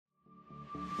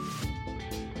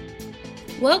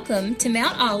Welcome to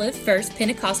Mount Olive First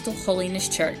Pentecostal Holiness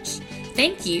Church.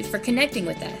 Thank you for connecting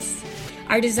with us.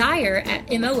 Our desire at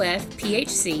MOF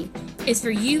PHC is for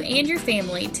you and your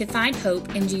family to find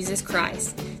hope in Jesus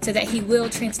Christ so that He will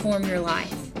transform your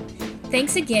life.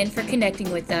 Thanks again for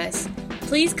connecting with us.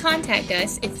 Please contact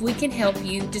us if we can help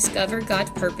you discover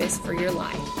God's purpose for your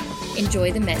life.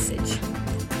 Enjoy the message.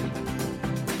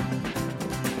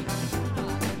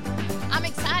 I'm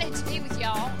excited to be with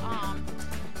y'all.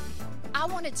 I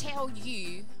want to tell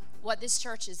you what this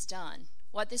church has done,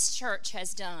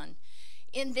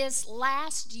 in this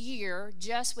last year,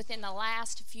 just within the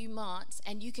last few months,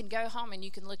 and you can go home and you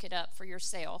can look it up for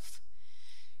yourself.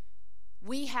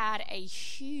 We had a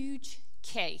huge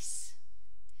case.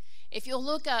 If you'll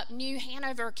look up New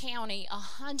Hanover County,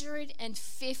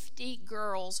 150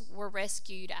 girls were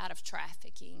rescued out of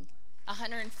trafficking.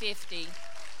 150.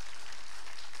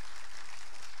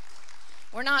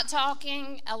 We're not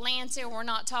talking Atlanta, we're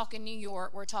not talking New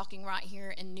York, we're talking right here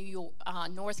in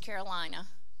North Carolina.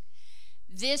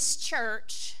 This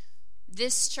church,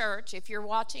 if you're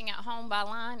watching at home by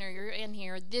line or you're in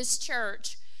here, this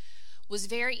church was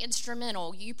very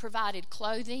instrumental. You provided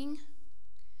clothing,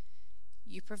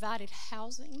 you provided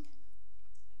housing,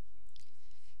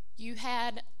 you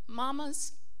had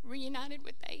mamas reunited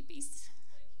with babies.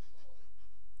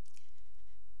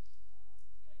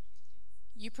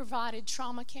 You provided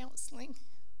trauma counseling.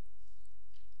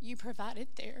 You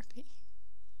provided therapy.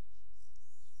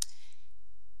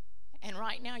 And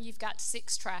right now you've got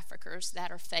 6 traffickers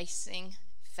that are facing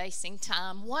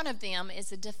time. One of them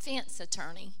is a defense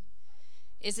attorney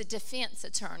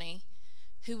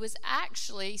who was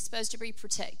actually supposed to be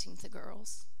protecting the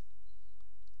girls.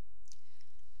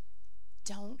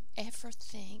 Don't ever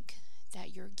think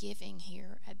that your giving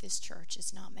here at this church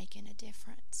is not making a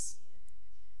difference.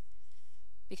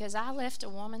 Because I left a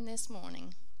woman this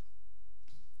morning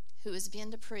who has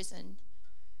been to prison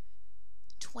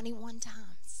 21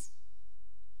 times.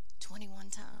 21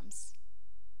 times.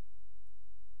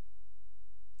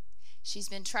 She's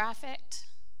been trafficked.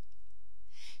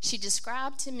 She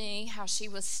described to me how she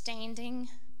was standing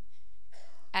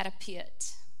at a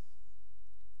pit,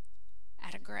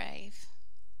 at a grave.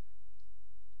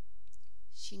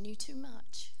 She knew too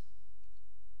much,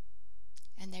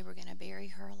 and they were going to bury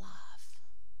her alive.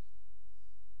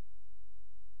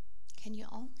 Can you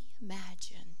only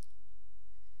imagine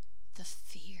the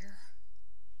fear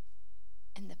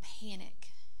and the panic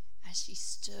as she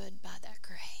stood by that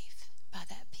grave, by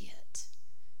that pit?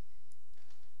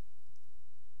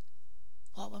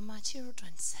 What will my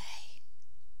children say?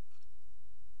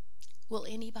 Will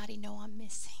anybody know I'm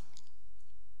missing?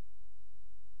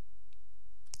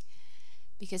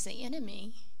 Because the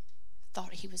enemy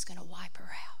thought he was going to wipe her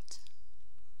out.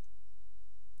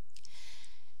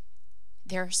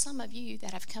 There are some of you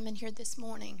that have come in here this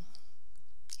morning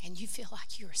and you feel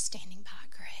like you are standing by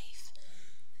a grave.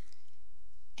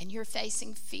 And you're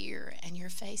facing fear and you're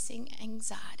facing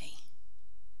anxiety.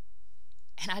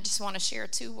 And I just want to share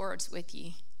 2 words with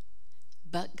you.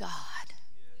 But God.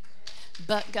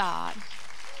 But God.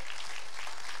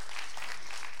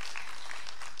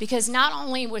 Because not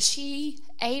only was she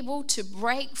able to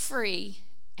break free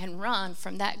and run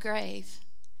from that grave,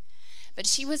 but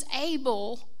she was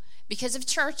able, because of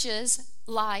churches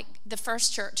like the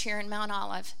First Church here in Mount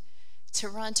Olive, to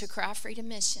run to Cry Freedom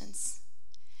Missions.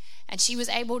 And she was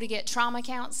able to get trauma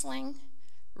counseling,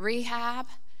 rehab,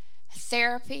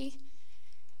 therapy.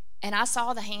 And I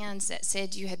saw the hands that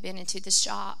said you had been into the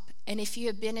shop. And if you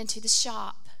have been into the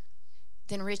shop,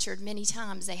 then Richard, many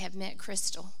times they have met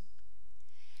Crystal.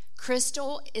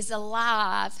 Crystal is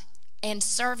alive and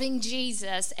serving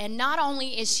Jesus. And not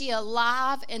only is she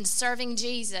alive and serving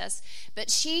Jesus, but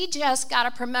she just got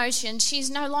a promotion. She's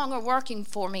no longer working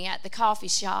for me at the coffee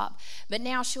shop, but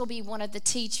now she'll be one of the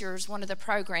teachers, one of the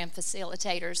program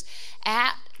facilitators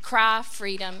at Cry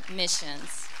Freedom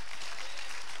Missions.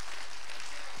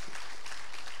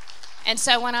 And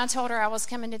so when I told her I was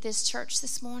coming to this church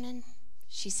this morning,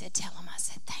 she said, "Tell him I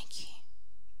said thank you.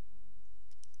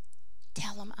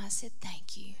 Tell him I said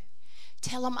thank you.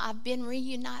 Tell him I've been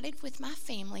reunited with my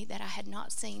family that I had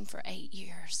not seen for 8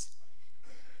 years.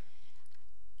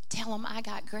 Tell him I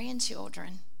got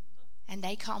grandchildren and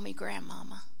they call me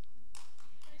grandmama."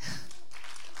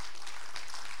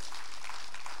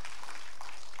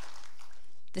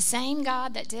 The same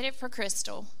God that did it for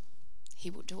Crystal,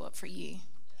 He will do it for you.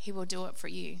 He will do it for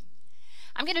you.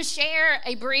 I'm going to share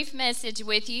a brief message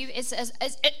with you. It's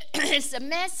a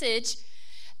message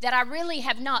that I really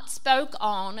have not spoke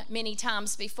on many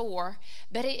times before,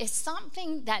 but it is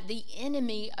something that the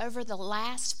enemy over the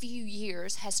last few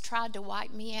years has tried to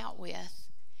wipe me out with.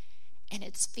 and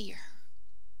it's fear.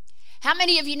 How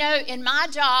many of you know in my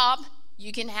job,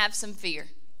 you can have some fear?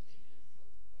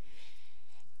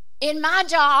 In my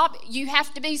job, you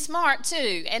have to be smart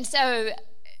too. And so,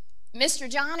 Mr.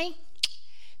 Johnny,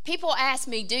 people ask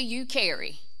me, do you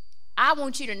carry? I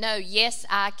want you to know, yes,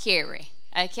 I carry,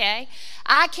 okay?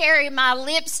 I carry my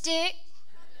lipstick,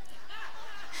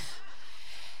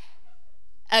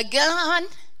 a gun,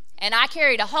 and I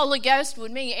carry the Holy Ghost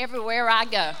with me everywhere I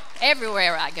go,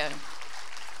 everywhere I go.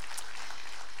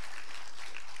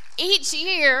 Each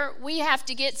year, we have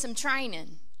to get some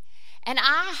training. And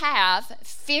I have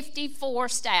 54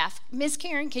 staff. Ms.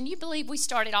 Karen, can you believe we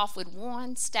started off with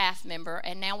one staff member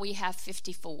and now we have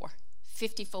 54?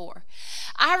 54.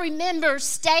 I remember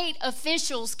state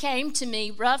officials came to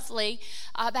me roughly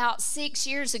about 6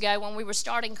 years ago when we were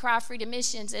starting Cry Freedom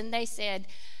Missions, and they said,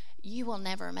 you will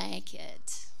never make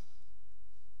it.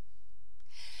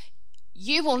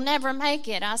 You will never make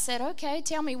it. I said, okay,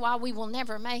 tell me why we will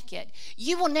never make it.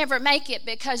 You will never make it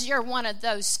because you're one of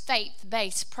those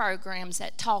faith-based programs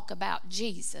that talk about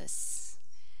Jesus.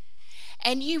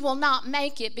 And you will not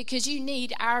make it because you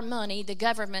need our money, the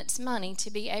government's money,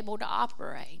 to be able to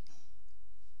operate.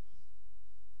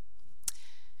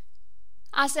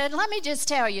 I said, let me just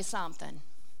tell you something.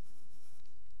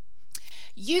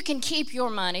 You can keep your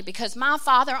money because my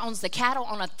Father owns the cattle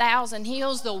on 1,000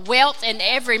 hills, the wealth in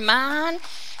every mine.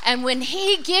 And when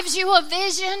he gives you a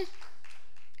vision,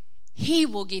 he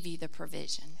will give you the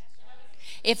provision.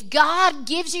 If God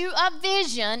gives you a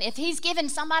vision, if he's giving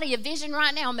somebody a vision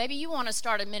right now, maybe you want to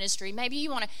start a ministry, maybe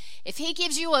you want to, if he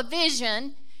gives you a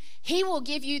vision, he will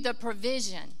give you the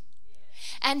provision.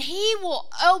 And he will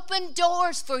open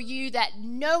doors for you that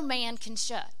no man can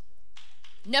shut.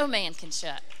 No man can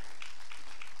shut.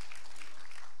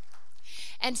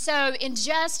 And so in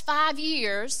just 5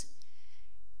 years,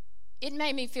 it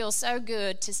made me feel so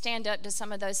good to stand up to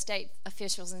some of those state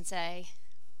officials and say,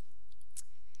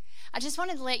 I just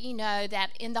wanted to let you know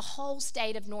that in the whole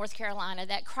state of North Carolina,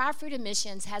 that Cry Freedom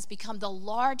Missions has become the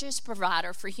largest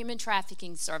provider for human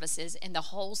trafficking services in the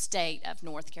whole state of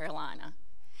North Carolina.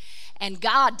 And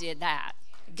God did that.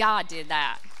 God did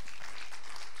that.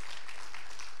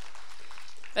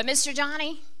 But Mr.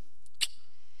 Johnny,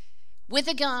 with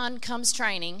a gun comes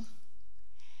training.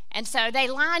 And so they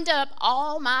lined up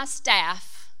all my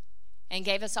staff and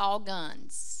gave us all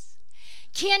guns.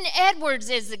 Ken Edwards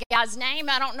is the guy's name.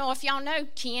 I don't know if y'all know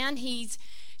Ken. He's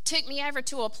took me over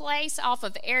to a place off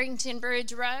of Arrington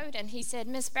Bridge Road, and he said,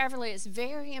 Miss Beverly, it's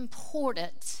very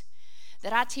important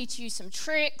that I teach you some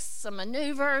tricks, some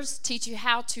maneuvers, teach you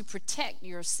how to protect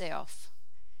yourself.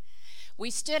 We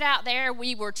stood out there.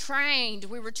 We were trained.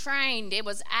 It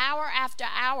was hour after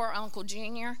hour, Uncle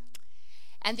Junior.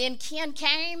 And then Ken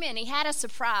came, and he had a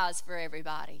surprise for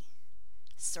everybody.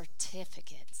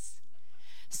 Certificates.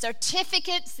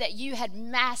 Certificates that you had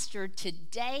mastered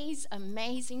today's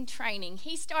amazing training.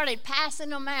 He started passing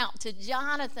them out to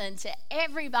Jonathan, to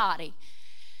everybody,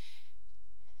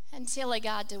 until he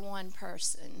got to one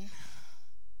person.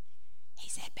 He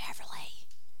said, Beverly,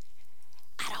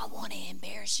 I don't want to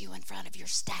embarrass you in front of your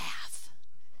staff,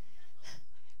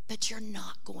 but you're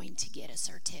not going to get a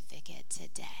certificate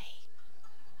today.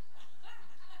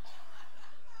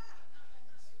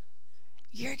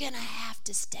 You're going to have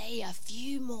to stay a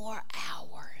few more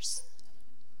hours.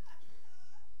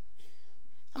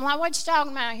 I'm like, what you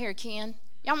talking about here, Ken?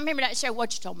 Y'all remember that show,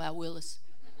 What You Talking About, Willis?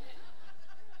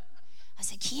 I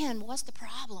said, Ken, what's the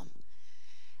problem?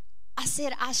 I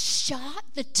said, I shot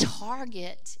the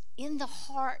target in the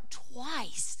heart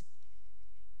twice.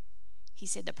 He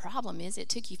said, the problem is it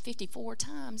took you 54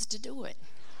 times to do it.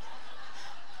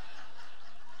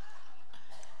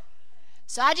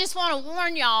 So I just want to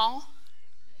warn y'all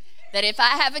that if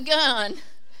I have a gun,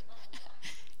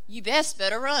 you best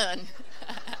better run.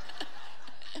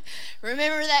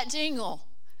 Remember that jingle?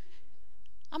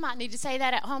 I might need to say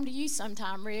that at home to you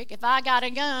sometime, Rick. If I got a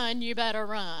gun, you better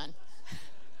run.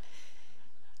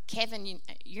 Kevin,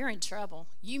 you're in trouble.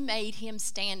 You made him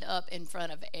stand up in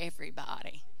front of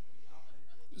everybody.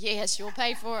 Yes, you'll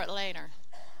pay for it later.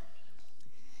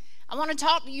 I want to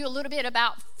talk to you a little bit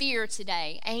about fear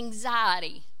today,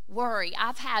 anxiety, worry.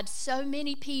 I've had so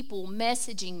many people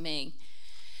messaging me.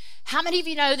 How many of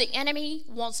you know the enemy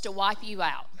wants to wipe you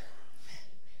out?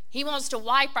 He wants to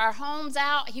wipe our homes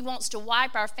out. He wants to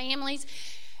wipe our families.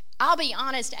 I'll be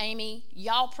honest, Amy,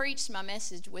 y'all preached my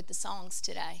message with the songs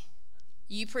today.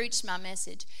 You preached my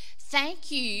message. Thank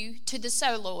you to the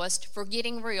soloist for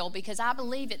getting real, because I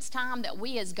believe it's time that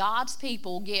we as God's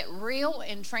people get real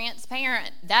and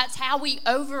transparent. That's how we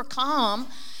overcome,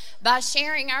 by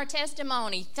sharing our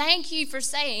testimony. Thank you for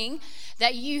saying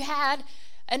that you had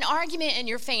An argument in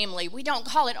your family, we don't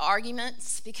call it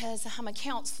arguments because I'm a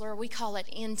counselor. We call it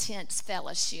intense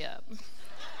fellowship.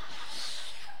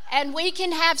 And we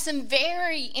can have some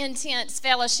very intense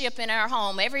fellowship in our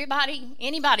home.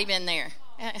 Anybody been there?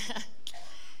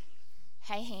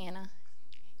 Hey, Hannah,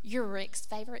 you're Rick's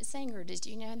favorite singer. Did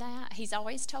you know that? He's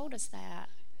always told us that.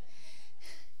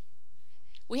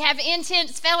 We have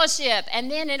intense fellowship,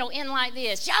 and then it'll end like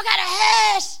this. Y'all got to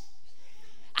hush.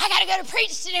 I got to go to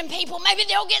preach to them people. Maybe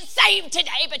they'll get saved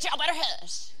today, but y'all better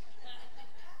hush.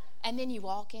 And then you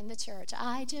walk in the church.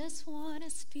 I just want to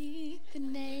speak the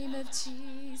name of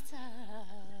Jesus.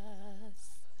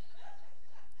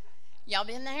 Y'all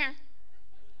been there?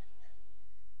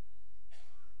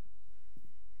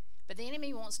 But the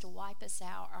enemy wants to wipe us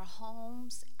out, our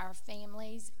homes, our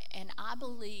families, and I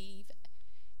believe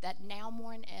that now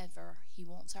more than ever, he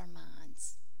wants our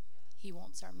minds. He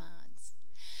wants our minds.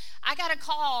 I got a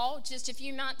call just a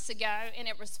few months ago, and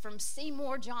it was from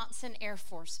Seymour Johnson Air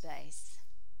Force Base.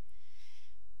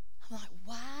 I'm like,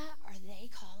 why are they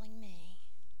calling me?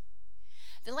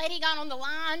 The lady got on the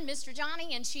line, Mr.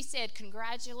 Johnny, and she said,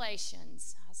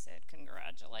 congratulations. I said,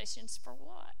 congratulations for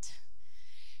what?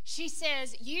 She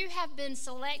says, you have been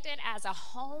selected as a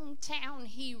hometown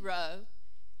hero,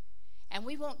 and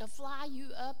we want to fly you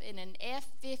up in an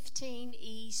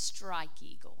F-15E Strike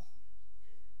Eagle.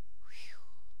 Whew.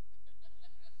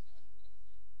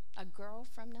 A girl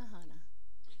from Nahana.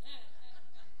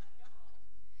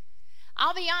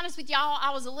 I'll be honest with y'all,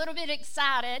 I was a little bit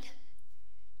excited.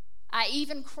 I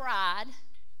even cried.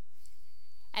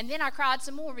 And then I cried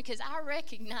some more because I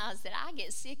recognized that I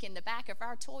get sick in the back of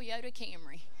our Toyota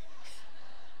Camry.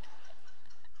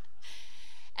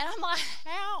 And I'm like,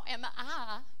 how am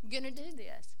I going to do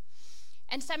this?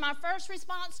 And so my first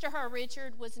response to her,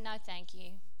 Richard, was no, thank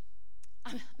you.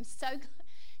 I'm so glad.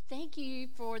 Thank you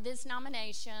for this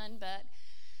nomination, but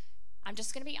I'm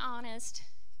just going to be honest.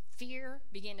 Fear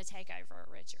began to take over,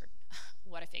 Richard.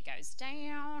 What if it goes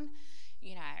down?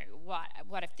 You know,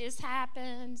 what if this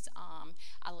happens?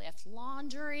 I left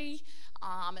laundry.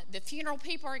 The funeral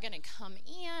people are going to come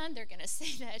in. They're going to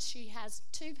see that she has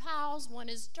two piles. One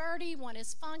is dirty, one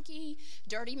is funky.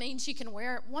 Dirty means she can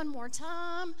wear it one more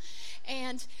time.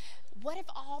 And what if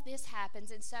all this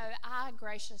happens? And so I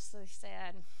graciously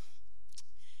said,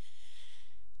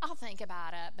 I'll think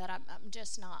about it, but I'm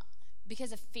just not,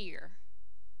 because of fear,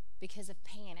 because of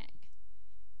panic,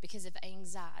 because of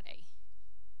anxiety.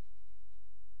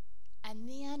 And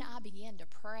then I began to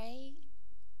pray,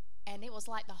 and it was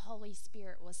like the Holy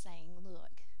Spirit was saying,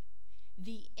 look,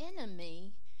 the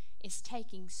enemy is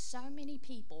taking so many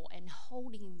people and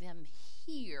holding them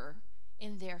here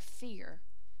in their fear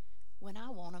when I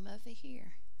want them over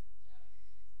here.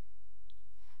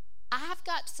 I've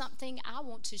got something I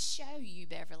want to show you,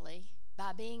 Beverly,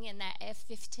 by being in that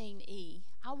F-15E.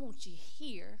 I want you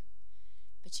here,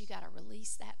 but you got to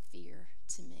release that fear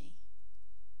to me.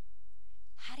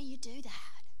 How do you do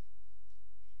that?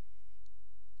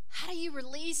 How do you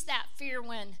release that fear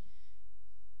when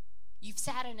you've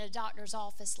sat in a doctor's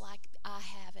office like I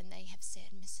have and they have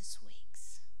said, Mrs.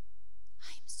 Weeks,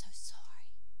 I am so sorry,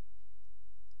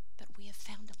 but we have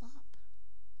found a lump.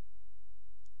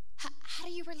 How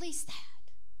do you release that?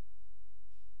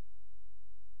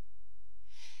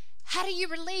 How do you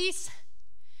release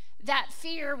that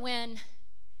fear when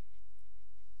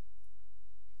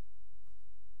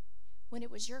it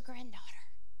was your granddaughter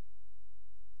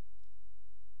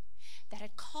that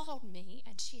had called me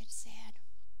and she had said,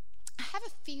 I have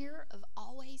a fear of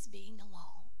always being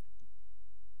alone.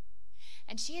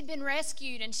 And she had been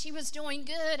rescued and she was doing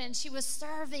good and she was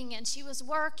serving and she was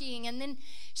working, and then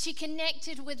she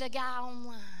connected with a guy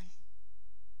online.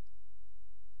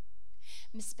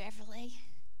 Miss Beverly,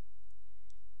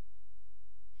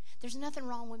 there's nothing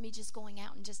wrong with me just going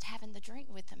out and just having the drink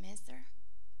with him, is there?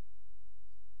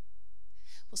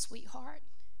 Well, sweetheart,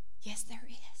 yes, there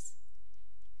is.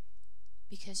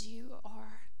 Because you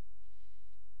are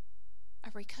a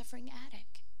recovering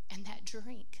addict, and that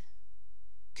drink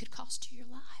could cost you your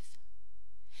life.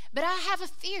 But I have a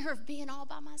fear of being all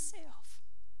by myself.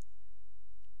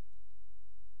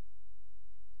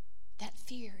 That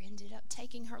fear ended up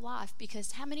taking her life,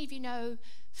 because how many of you know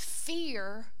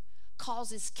fear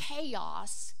causes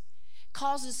chaos,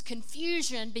 causes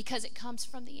confusion, because it comes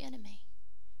from the enemy?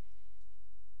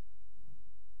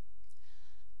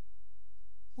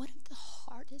 One of the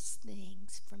hardest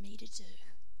things for me to do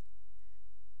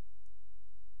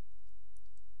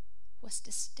was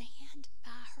to stand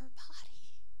by her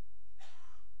body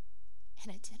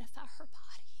and identify her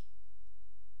body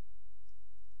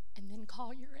and then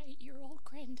call your 8-year-old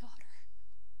granddaughter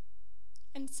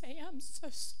and say, I'm so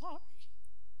sorry.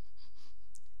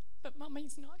 but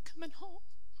Mommy's not coming home.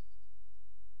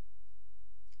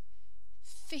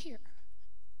 Fear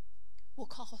will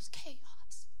cause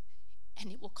chaos,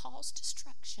 and it will cause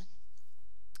destruction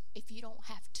if you don't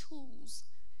have tools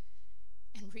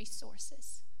and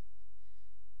resources.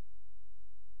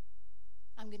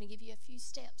 I'm going to give you a few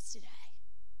steps today.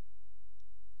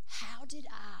 How did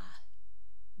I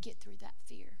get through that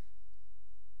fear?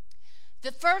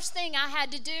 The first thing I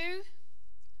had to do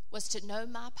was to know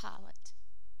my pilot.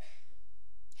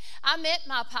 I met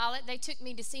my pilot. They took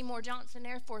me to Seymour Johnson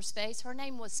Air Force Base. Her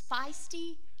name was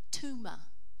Feisty Tuma.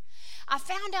 I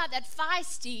found out that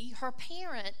Feisty, her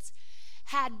parents,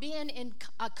 had been in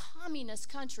a communist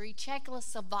country,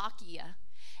 Czechoslovakia,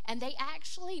 and they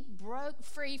actually broke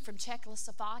free from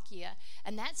Czechoslovakia,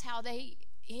 and that's how they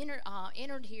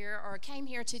entered here or came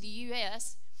here to the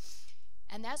U.S.,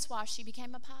 and that's why she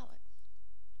became a pilot,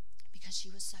 because she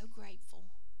was so grateful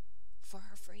for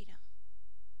her freedom.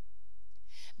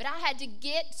 But I had to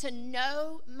get to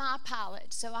know my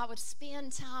pilot, so I would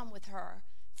spend time with her,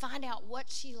 find out what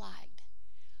she liked,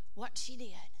 what she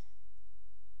did.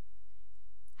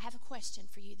 I have a question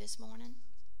for you this morning.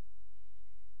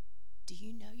 Do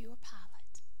you know your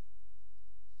pilot?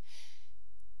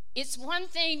 It's one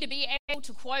thing to be able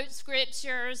to quote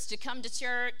scriptures, to come to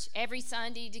church every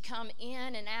Sunday, to come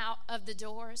in and out of the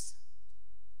doors.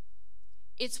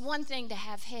 It's one thing to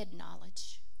have head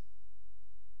knowledge.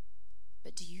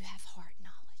 But do you have heart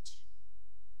knowledge?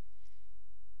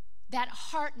 That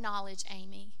heart knowledge,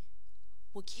 Amy,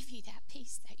 will give you that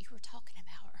peace that you were talking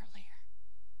about earlier.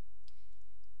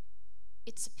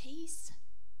 It's a peace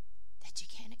that you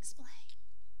can't explain.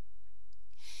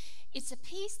 It's a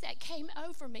peace that came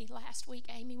over me last week,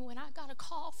 Amy, when I got a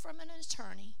call from an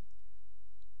attorney.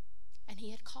 And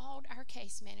he had called our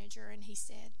case manager and he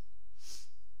said,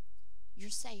 your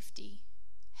safety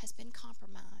has been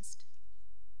compromised.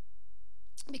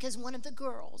 Because one of the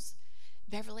girls,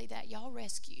 Beverly, that y'all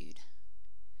rescued,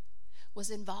 was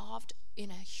involved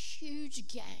in a huge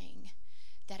gang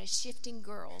that is shifting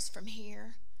girls from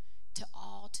here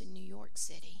to New York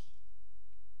City.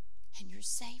 And your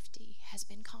safety has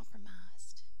been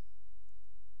compromised.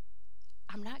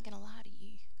 I'm not going to lie to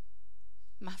you.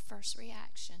 My first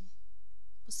reaction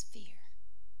was fear.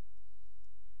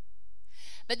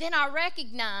 But then I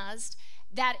recognized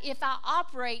that if I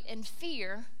operate in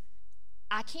fear,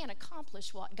 I can't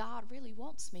accomplish what God really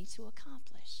wants me to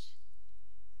accomplish.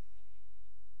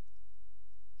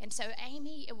 And so,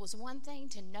 Amy, it was one thing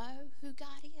to know who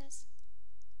God is,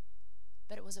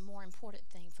 but it was a more important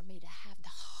thing for me to have the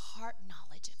heart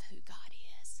knowledge of who God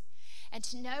is. And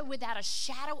to know without a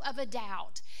shadow of a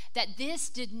doubt that this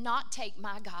did not take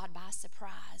my God by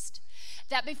surprise.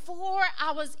 That before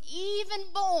I was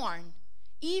even born,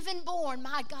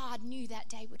 my God knew that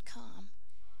day would come.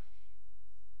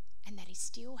 And that he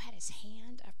still had his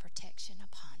hand of protection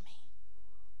upon me.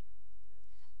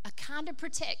 A kind of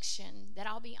protection that,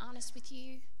 I'll be honest with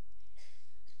you,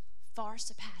 far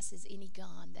surpasses any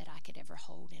gun that I could ever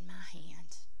hold in my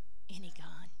hand. Any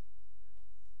gun.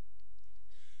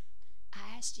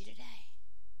 I asked you today,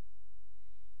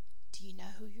 do you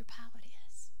know who your pilot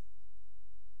is?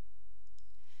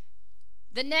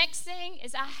 The next thing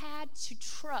is I had to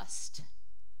trust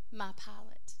my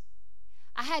pilot.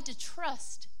 I had to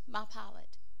trust my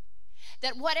pilot.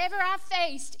 That whatever I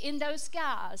faced in those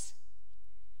skies,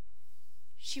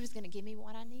 she was going to give me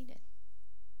what I needed.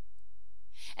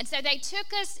 And so they took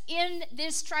us in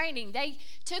this training. They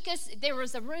took us, there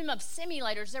was a room of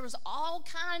simulators. There was all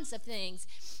kinds of things.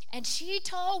 And she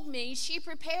told me, she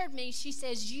prepared me, she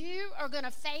says, you are going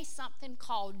to face something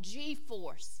called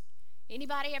G-force.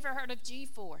 Anybody ever heard of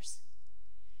G-force?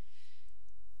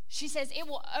 She says it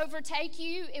will overtake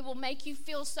you. It will make you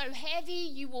feel so heavy.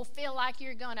 You will feel like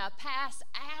you're going to pass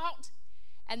out.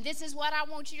 And this is what I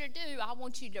want you to do. I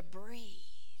want you to breathe.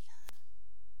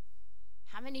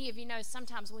 How many of you know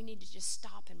sometimes we need to just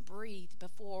stop and breathe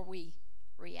before we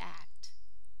react?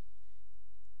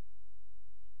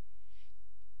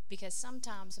 Because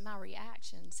sometimes my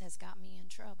reactions has got me in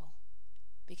trouble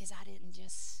because I didn't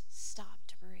just stop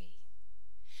to breathe.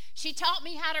 She taught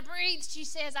me how to breathe. She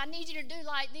says, I need you to do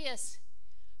like this.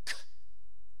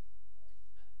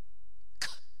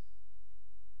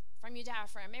 From your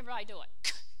diaphragm. Everybody do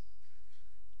it.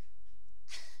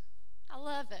 I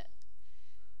love it.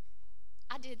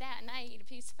 I did that and I ate a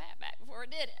piece of fat back before I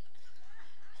did it.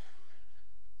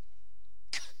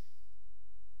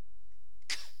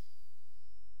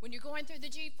 When you're going through the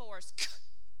G-force.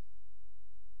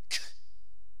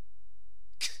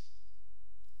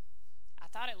 I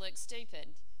thought it looked stupid.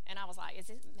 And I was like, is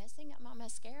it messing up my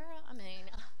mascara? I mean,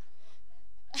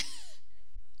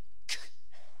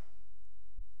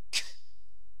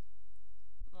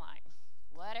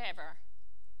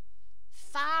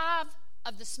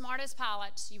 smartest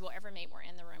pilots you will ever meet were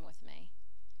in the room with me.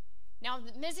 Now,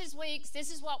 Mrs. Weeks,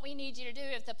 this is what we need you to do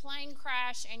if the plane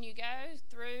crashes and you go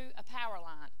through a power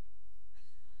line.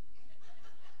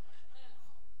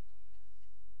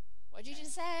 What'd you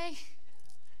just say?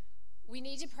 We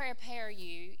need to prepare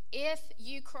you if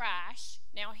you crash.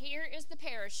 Now, here is the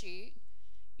parachute.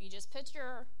 You just put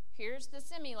here's the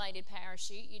simulated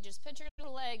parachute. You just put your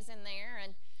little legs in there,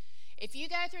 and if you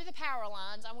go through the power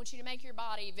lines, I want you to make your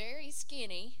body very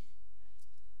skinny,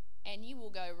 and you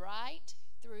will go right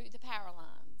through the power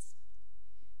lines.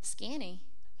 Skinny?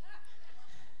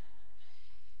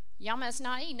 Y'all must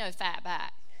not eat no fat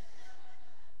back.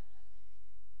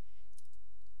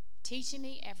 Teaching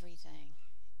me everything.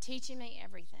 Teaching me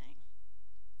everything.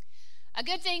 A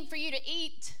good thing for you to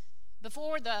eat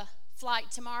before the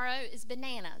flight tomorrow is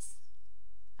bananas.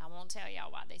 I won't tell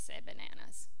y'all why they said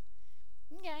bananas.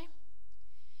 Okay.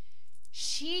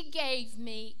 She gave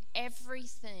me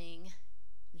everything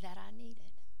that I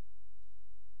needed.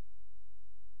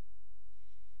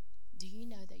 Do you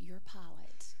know that your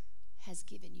pilot has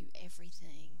given you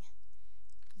everything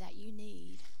that you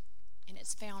need, and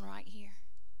it's found right here?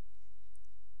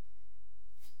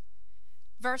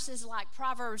 Verses like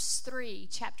Proverbs 3,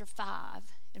 chapter 5,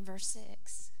 and verse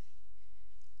 6.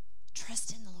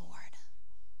 Trust in the Lord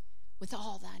with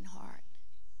all thine heart,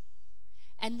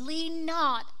 and lean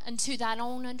not unto thine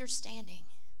own understanding.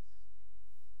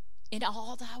 In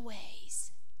all thy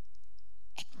ways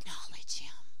acknowledge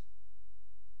him,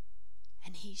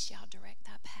 and he shall direct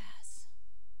thy paths.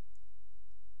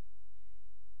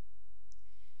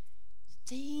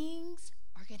 Things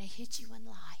are going to hit you in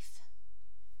life.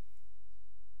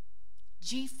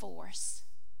 G-force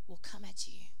will come at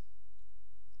you.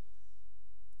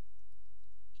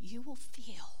 You will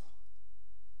feel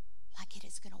like it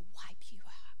is going to wipe you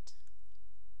out.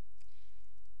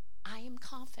 I am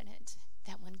confident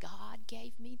that when God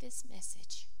gave me this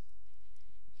message,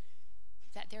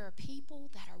 that there are people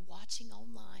that are watching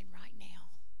online right now,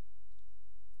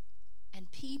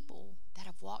 and people that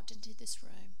have walked into this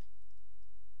room,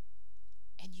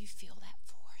 and you feel that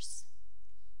force.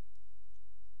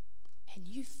 And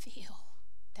you feel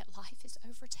that life is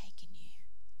overtaking you,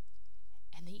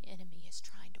 and the enemy is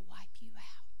trying to wipe you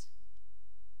out.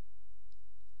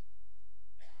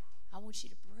 I want you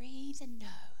to breathe and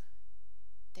know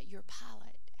that your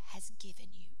pilot has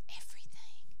given you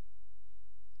everything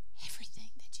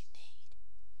that you need.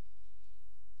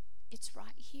 It's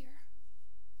right here.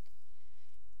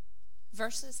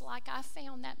 Verses like I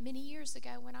found that many years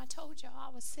ago when I told y'all I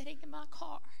was sitting in my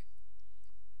car,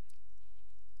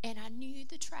 and I knew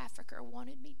the trafficker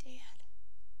wanted me dead.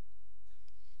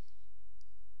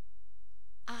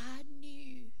 I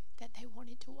knew that they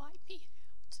wanted to wipe me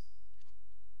out.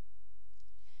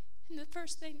 And the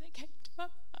first thing that came to my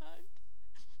mind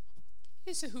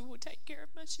is, who will take care of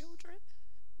my children?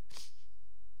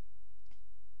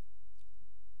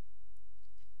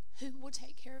 Who will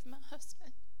take care of my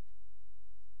husband?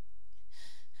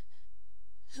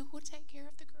 Who will take care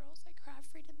of the girls at Cry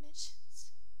Freedom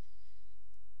Missions?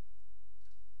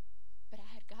 But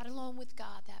I had got along with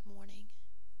God that morning,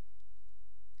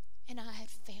 and I had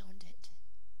found it.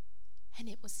 And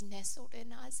it was nestled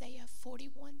in Isaiah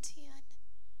 41:10.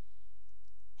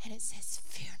 And it says,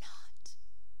 fear not.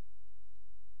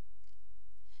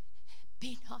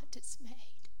 Be not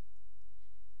dismayed,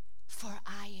 for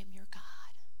I am your God.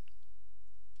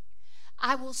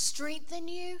 I will strengthen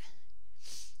you.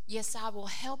 Yes, I will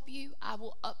help you. I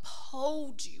will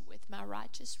uphold you with my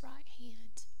righteous right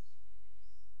hand.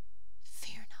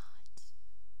 Fear not.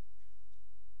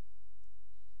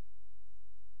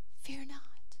 Fear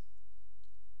not.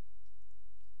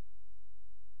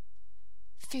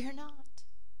 Fear not.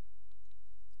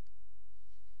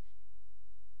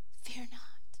 Fear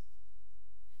not.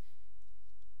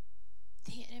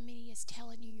 The enemy is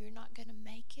telling you you're not going to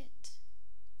make it.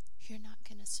 You're not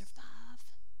going to survive.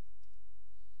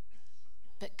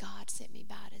 But God sent me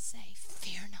by to say,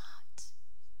 fear not.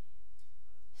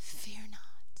 Fear not.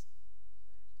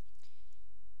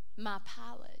 My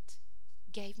pilot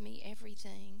gave me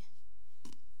everything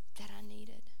that I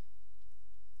needed.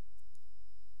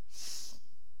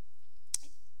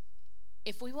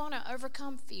 If we want to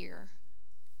overcome fear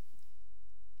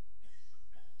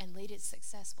and lead a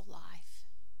successful life,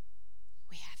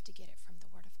 we have to get it from the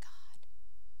Word of God.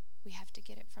 We have to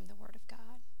get it from the Word of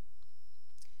God.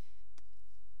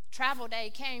 Travel day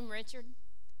came, Richard,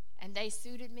 and they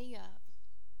suited me up.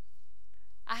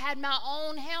 I had my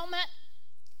own helmet.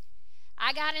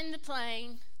 I got in the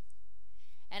plane,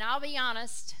 and I'll be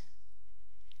honest,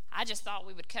 I just thought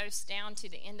we would coast down to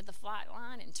the end of the flight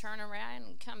line and turn around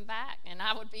and come back, and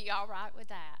I would be all right with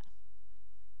that.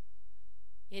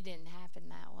 It didn't happen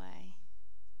that way.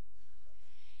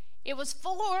 It was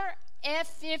 4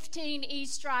 F-15E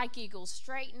Strike Eagles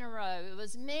straight in a row. It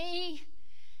was me.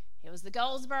 It was the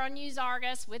Goldsboro News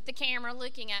Argus with the camera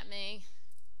looking at me.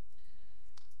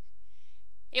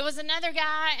 It was another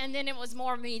guy, and then it was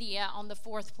more media on the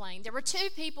fourth plane. There were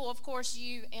 2 people, of course,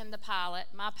 you and the pilot.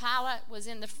 My pilot was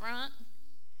in the front,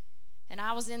 and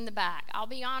I was in the back. I'll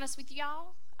be honest with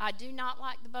y'all, I do not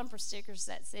like the bumper stickers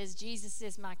that says, Jesus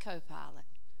is my co-pilot.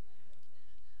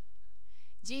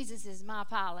 Jesus is my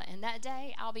pilot. And that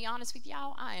day, I'll be honest with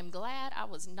y'all, I am glad I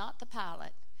was not the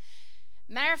pilot.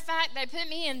 Matter of fact, they put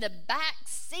me in the back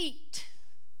seat.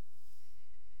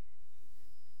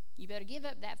 You better give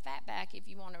up that fat back if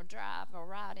you want to drive or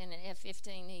ride in an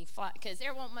F-15E flight, because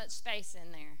there wasn't much space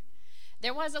in there.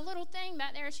 There was a little thing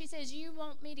back there. She says, you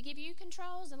want me to give you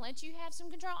controls and let you have some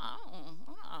control?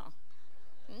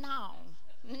 No.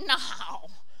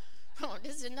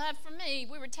 This is enough for me.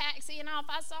 We were taxiing off.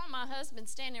 I saw my husband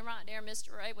standing right there,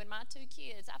 Mr. Ray, with my 2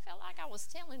 kids. I felt like I was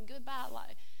telling goodbye.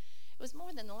 Like it was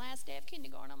more than the last day of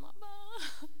kindergarten. I'm like,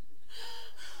 bye.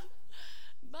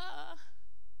 Bye.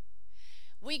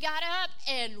 We got up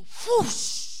and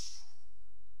whoosh.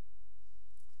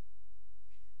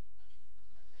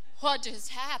 What just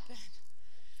happened?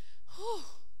 Whew.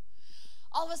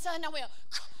 All of a sudden I went.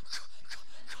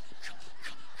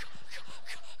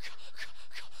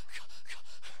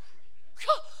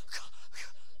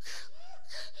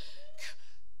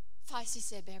 Feisty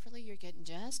said, Beverly, you're getting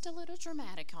just a little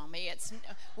dramatic on me.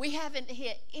 We haven't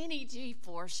hit any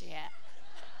G-force yet.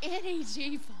 Any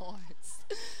G-force.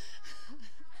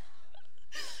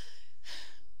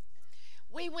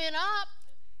 We went up,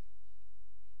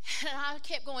 and I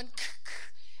kept going,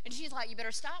 and she's like, you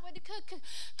better stop with the cook.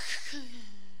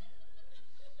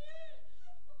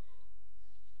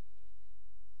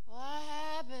 What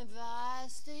happened,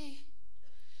 Feisty?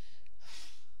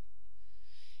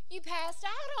 You passed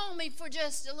out on me for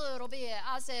just a little bit.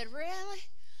 I said, really?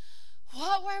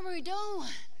 What were we doing?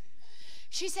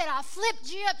 She said, I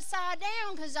flipped you upside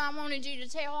down because I wanted you to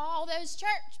tell all those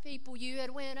church people you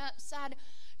had went upside down.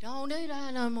 Don't do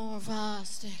that no more,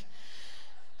 Feisty.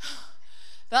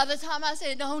 By the time I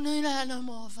said, don't do that no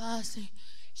more, Feisty,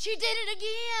 she did it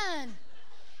again.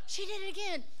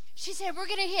 She said, we're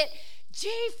going to hit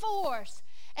G-force.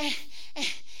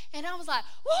 And I was like,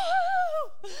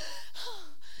 woo!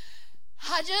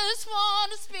 I just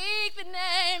want to speak the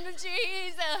name of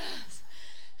Jesus.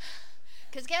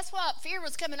 Because guess what? Fear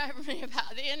was coming over me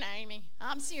about then, Amy.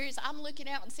 I'm serious. I'm looking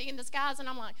out and seeing the skies, and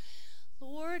I'm like,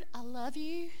 Lord, I love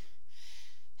you.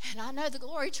 And I know the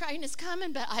glory train is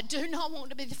coming, but I do not want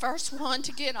to be the first one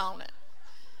to get on it.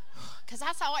 Because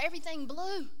I saw everything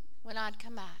blue when I'd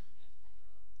come back.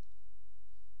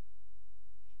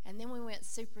 And then we went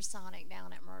supersonic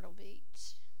down at Myrtle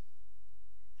Beach.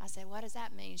 I said, what does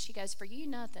that mean? She goes, for you,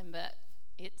 nothing, but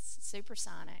it's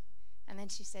supersonic. And then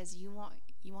she says, you want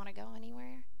to go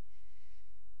anywhere?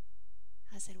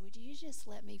 I said, would you just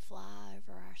let me fly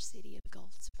over our city of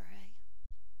Gold Spray?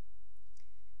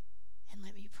 And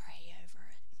let me pray over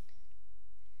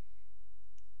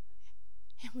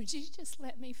it. And would you just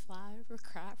let me fly over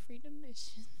Cry Freedom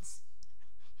Missions?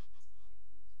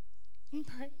 And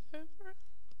pray over it?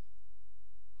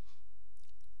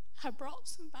 I brought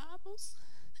some Bibles.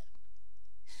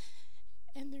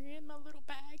 And they're in my little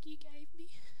bag you gave me.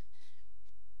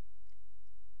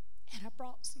 And I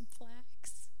brought some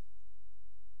flags.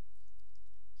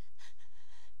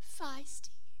 Feisty.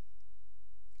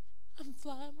 I'm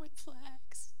flying with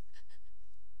flags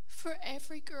for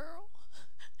every girl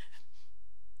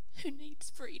who needs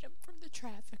freedom from the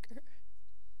trafficker.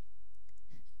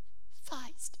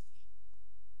 Feisty.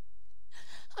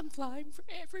 I'm flying for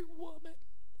every woman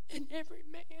and every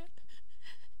man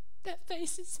that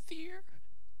faces fear.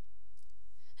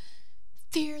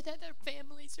 Fear that their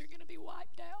families are going to be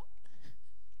wiped out.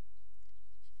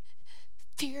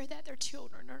 Fear that their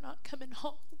children are not coming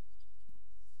home.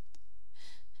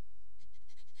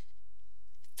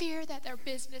 Fear that their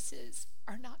businesses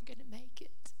are not going to make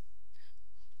it.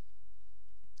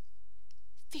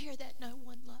 Fear that no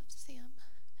one loves them.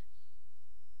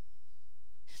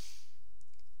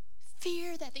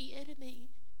 Fear that the enemy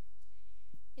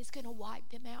is going to wipe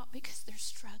them out because they're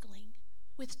struggling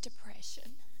with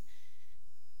depression.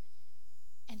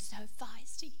 And so,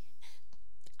 Feisty,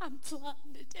 I'm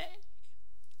flying today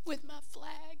with my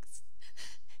flags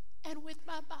and with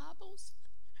my Bibles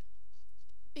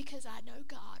because I know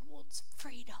God wants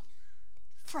freedom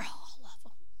for all of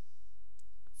them.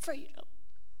 Freedom.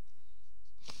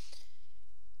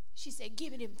 She said,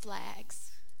 give me them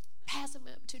flags. Pass them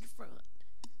up to the front.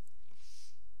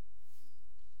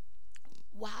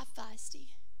 Why, Feisty?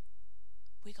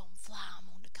 We're going to fly them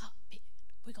on the cockpit.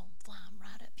 We're going to fly them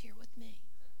right up here with me.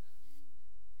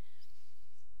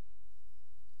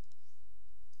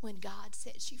 When God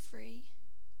sets you free,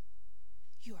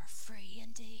 you are free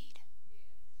indeed.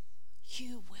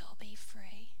 You will be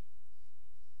free.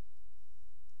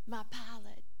 My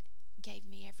pilot gave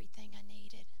me everything I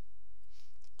needed.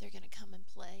 They're going to come and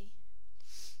play.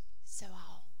 So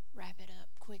I'll wrap it up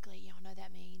quickly. Y'all know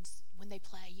that means when they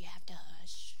play, you have to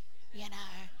hush, you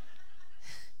know.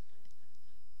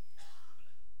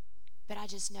 But I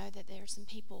just know that there's some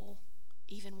people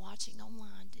even watching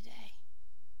online today.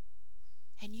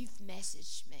 And you've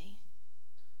messaged me.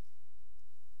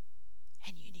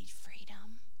 And you need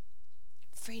freedom.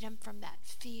 Freedom from that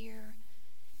fear,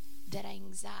 that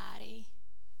anxiety,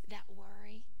 that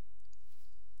worry.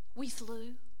 We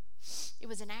flew. It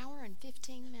was an hour and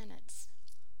 15 minutes.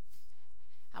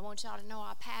 I want y'all to know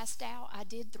I passed out. I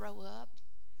did throw up.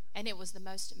 And it was the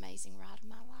most amazing ride of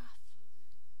my life.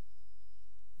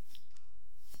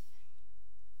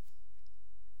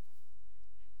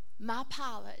 My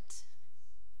pilot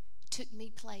took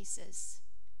me places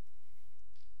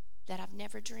that I've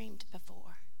never dreamed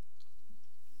before.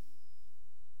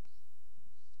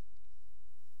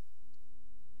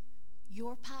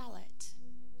 Your pilot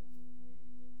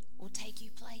will take you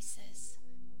places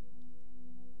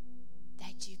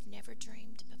that you've never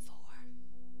dreamed before.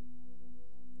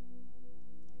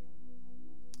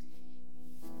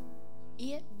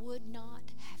 It would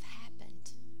not have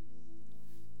happened.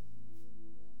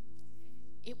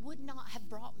 It would not have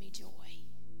brought me joy.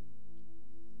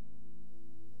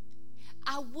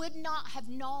 I would not have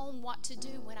known what to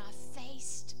do when I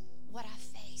faced what I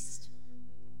faced.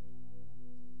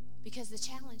 Because the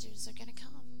challenges are going to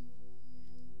come.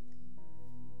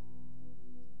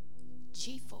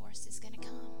 G-force is going to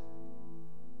come.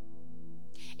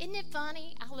 Isn't it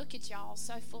funny? I look at y'all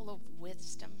so full of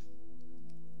wisdom.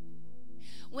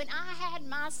 When I had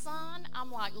my son,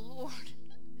 I'm like, Lord,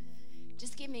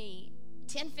 just give me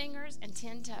 10 fingers and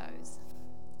 10 toes.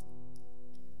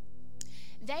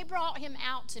 They brought him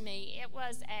out to me.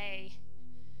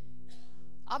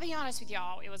 I'll be honest with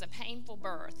y'all, it was a painful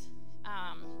birth.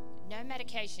 No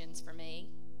medications for me,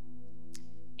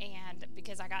 and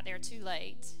because I got there too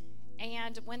late.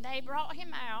 And when they brought him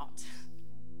out,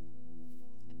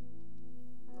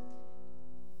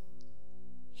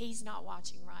 he's not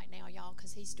watching right now, y'all,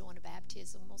 because he's doing a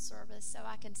baptismal service, so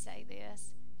I can say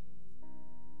this.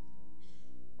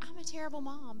 I'm a terrible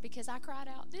mom because I cried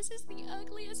out, this is the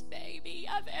ugliest baby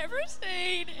I've ever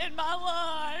seen in my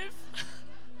life.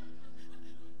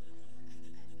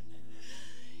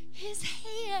 His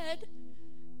head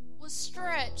was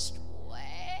stretched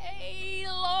way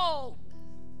long.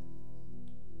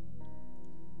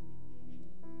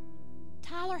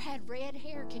 Tyler had red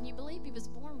hair. Can you believe he was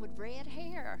born with red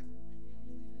hair?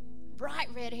 Bright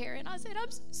red hair. And I said,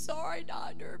 I'm so sorry,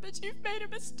 doctor, but you've made a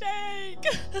mistake.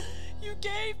 You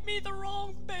gave me the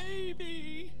wrong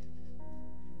baby.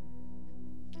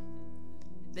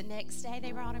 The next day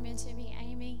they brought him into me,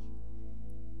 Amy.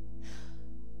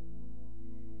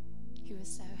 He was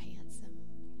so handsome.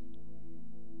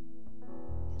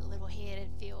 His little head had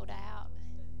filled out.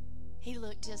 He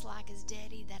looked just like his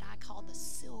daddy that I call the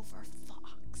silver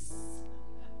fox.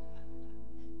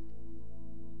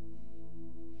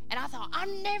 And I thought,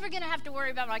 I'm never going to have to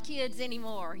worry about my kids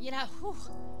anymore. You know, whew.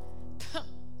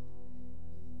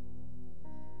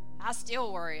 I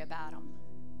still worry about them.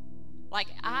 Like,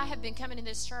 I have been coming to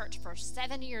this church for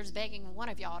 7 years begging one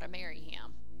of y'all to marry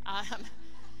him.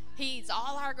 He eats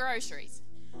all our groceries.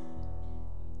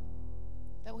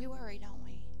 But we worry, don't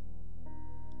we?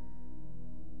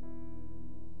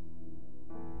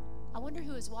 I wonder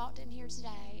who has walked in here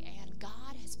today and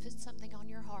God has put something on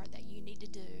your heart that you need to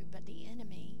do, but the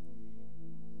enemy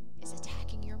is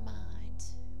attacking your mind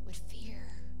with fear,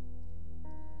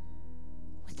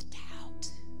 with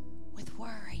doubt, with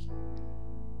worry.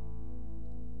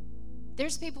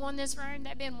 There's people in this room that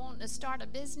have been wanting to start a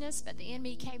business, but the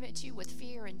enemy came at you with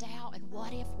fear and doubt. And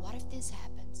what if this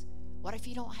happens? What if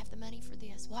you don't have the money for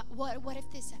this? What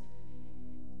if this happens?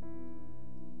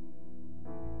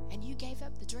 And you gave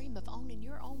up the dream of owning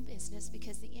your own business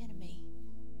because the enemy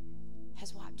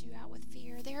has wiped you out with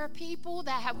fear. There are people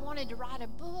that have wanted to write a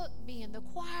book, be in the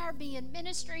choir, be in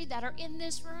ministry, that are in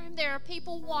this room. There are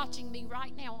people watching me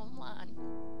right now online.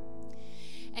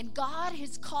 And God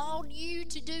has called you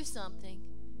to do something.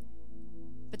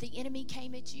 But the enemy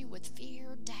came at you with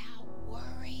fear, doubt,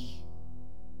 worry.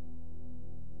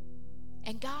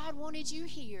 And God wanted you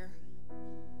here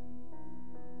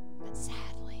But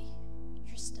sadly,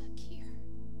 you're stuck here.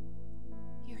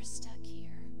 You're stuck here.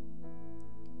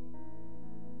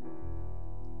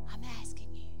 I'm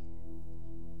asking you,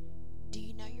 do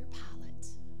you know your pilot?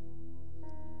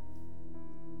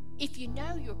 If you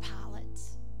know your pilot,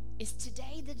 is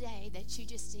today the day that you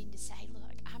just need to say,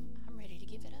 look, I'm ready to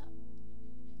give it up.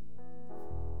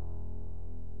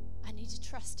 I need to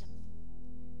trust him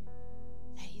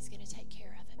that he's going to take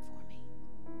care of it for me.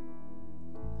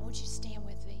 I want you to stand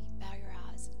with me. Bow your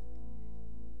eyes.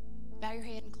 Bow your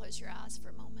head and close your eyes for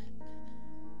a moment.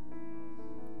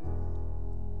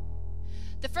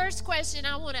 The first question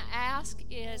I want to ask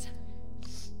is,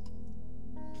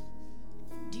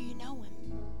 do you know him?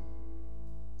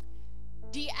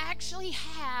 Do you actually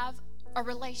have a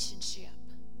relationship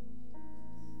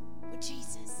with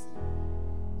Jesus?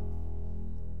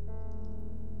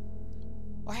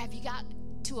 Or have you got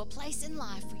to a place in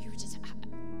life where you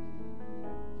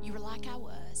were like I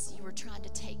was, you were trying to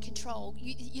take control?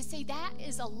 You see, that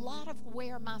is a lot of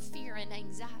where my fear and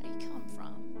anxiety come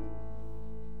from.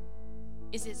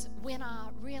 Is when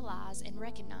I realize and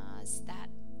recognize that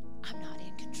I'm not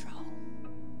in control.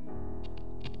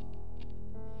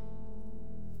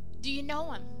 Do you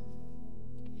know him?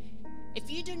 If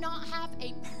you do not have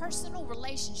a personal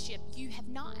relationship, you have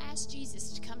not asked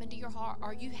Jesus to come into your heart,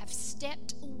 or you have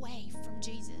stepped away from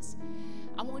Jesus,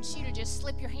 I want you to just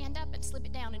slip your hand up and slip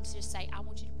it down and just say, I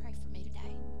want you to pray for me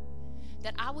today.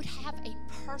 That I would have a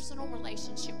personal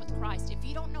relationship with Christ. If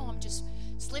you don't know him, just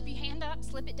slip your hand up,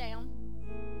 slip it down.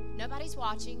 Nobody's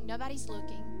watching, nobody's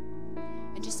looking.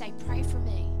 And just say, pray for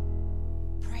me.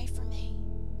 Pray for me.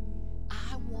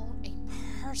 I want a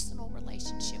personal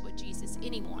relationship with Jesus.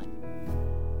 Anyone?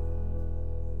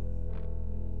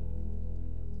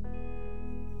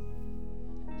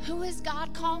 Who is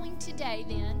God calling today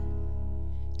then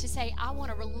to say, I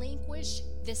want to relinquish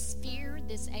this fear,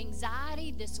 this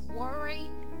anxiety, this worry,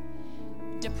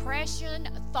 depression,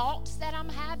 thoughts that I'm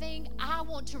having? I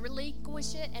want to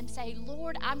relinquish it and say,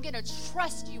 Lord, I'm going to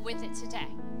trust you with it today.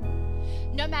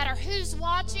 No matter who's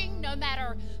watching, no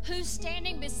matter who's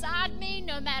standing beside me,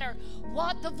 no matter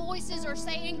what the voices are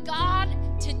saying, God,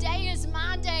 today is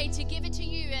my day to give it to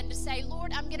you and to say,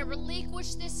 Lord, I'm going to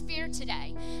relinquish this fear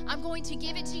today. I'm going to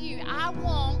give it to you.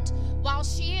 While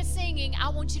she is singing, I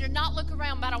want you to not look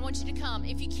around, but I want you to come.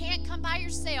 If you can't come by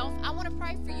yourself, I want to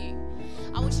pray for you.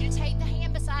 I want you to take the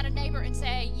hand beside a neighbor and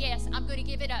say, yes, I'm going to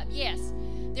give it up. Yes,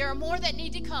 there are more that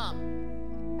need to come.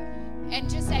 And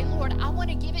just say, Lord, I want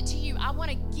to give it to you. I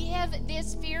want to give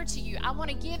this fear to you. I want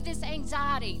to give this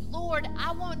anxiety. Lord,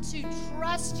 I want to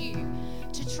trust you.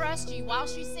 To trust you. While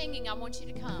she's singing, I want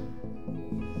you to come.